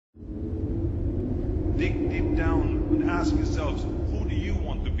Dig deep down and ask yourselves, who do you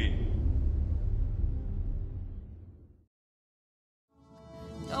want to be?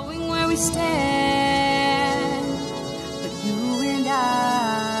 Knowing where we stand, but you and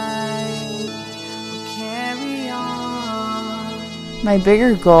I will carry on. My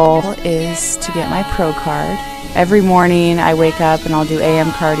bigger goal is to get my pro card. Every morning I wake up and I'll do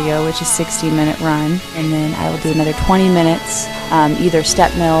AM cardio, which is a 60-minute run, and then I will do another 20 minutes, either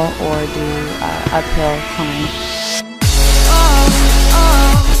step mill or do uphill climb.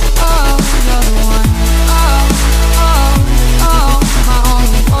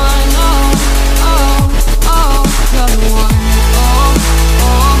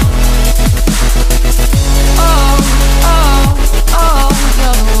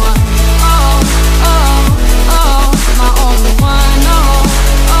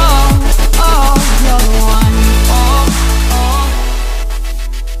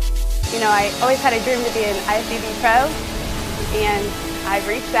 I always had a dream to be an IFBB pro, and I've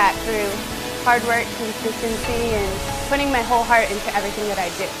reached that through hard work, consistency, and putting my whole heart into everything that I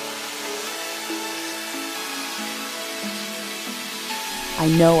do. I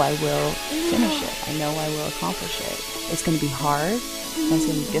know I will finish it. I know I will accomplish it. It's going to be hard, and it's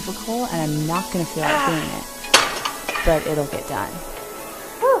going to be difficult, and I'm not going to feel like doing it, but it'll get done.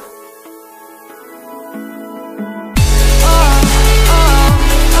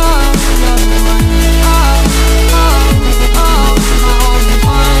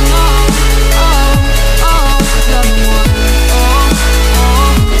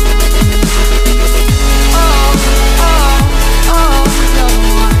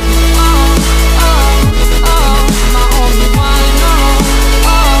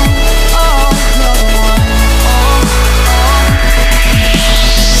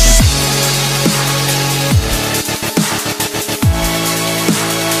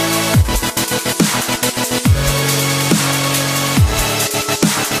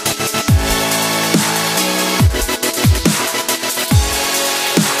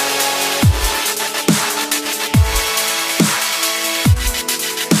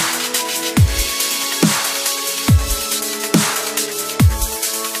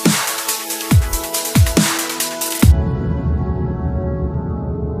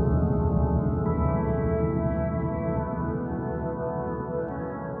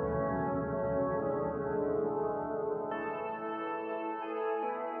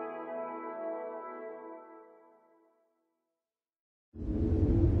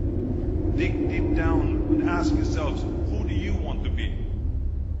 Dig deep down and ask yourselves, who do you want to be?